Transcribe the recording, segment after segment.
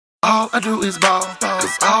all I do is ball,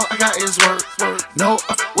 cause all I got is work. No,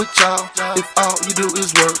 I f with y'all, if all you do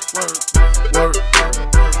is work.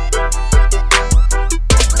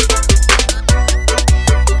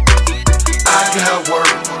 I got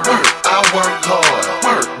work, I work hard,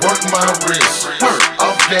 work my wrist,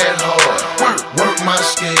 off that hard, work my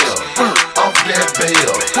scale, off that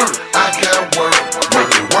bail. I got work,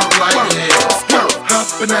 work like hell.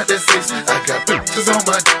 Hopping out that six, I got pictures on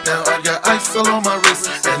my now, I got ice all on my wrist,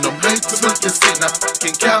 and them haters looking sick. Now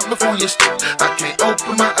fucking California shit, I can't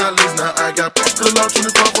open my eyelids. Now I got the low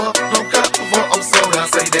 24, no cop before I'm sold. I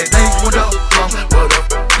say that ain't what up, where the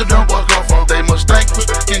f the dumb boy come from? They must think we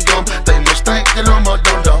fucking gum, they must think that I'm a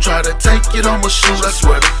dum-dum. Try to take it on my shoes, I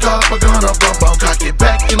swear to God we're gonna bump. Cock it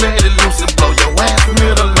back and let it loose and blow your ass in the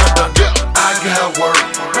middle of London. I got work,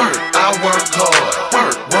 I work hard,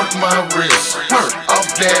 work my wrist, off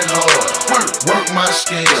that hard, work my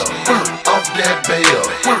scale, off that bail.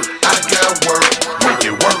 I got work, make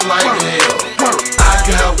it work like hell. I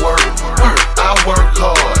got work, I work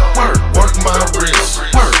hard, work my wrist,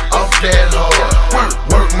 off that hard,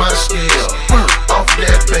 work my scale, off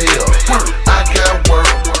that bail. I got work,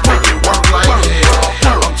 make it work like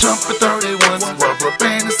hell. I'm jumping 31s, rubber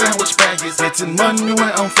band and sandwich baggies, getting money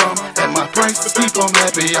where I'm from, and my prices keep on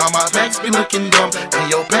happy. All my packs be looking dumb, and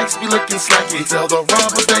your packs be looking slacky. Tell the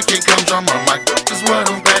robbers they can come drum on my is what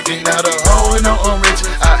I'm packing. Now the hoe and I'm rich,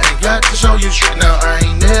 I ain't got to show you shit. Now I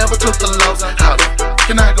ain't never took a loss. How the f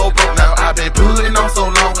can I go broke now? I been putting on so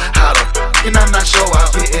long. How the f can I not show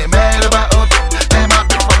out? Getting mad about a and my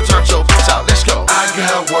bitch from turn your bitch out. Let's go. I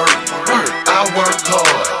got work, I work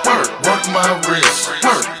hard, work my wrist,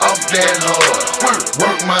 off that hard,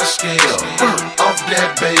 work my scale, off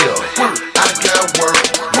that bail. I got work,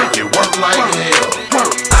 make it work like hell.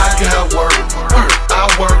 I got work, I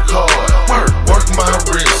work hard, work my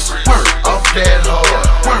wrist,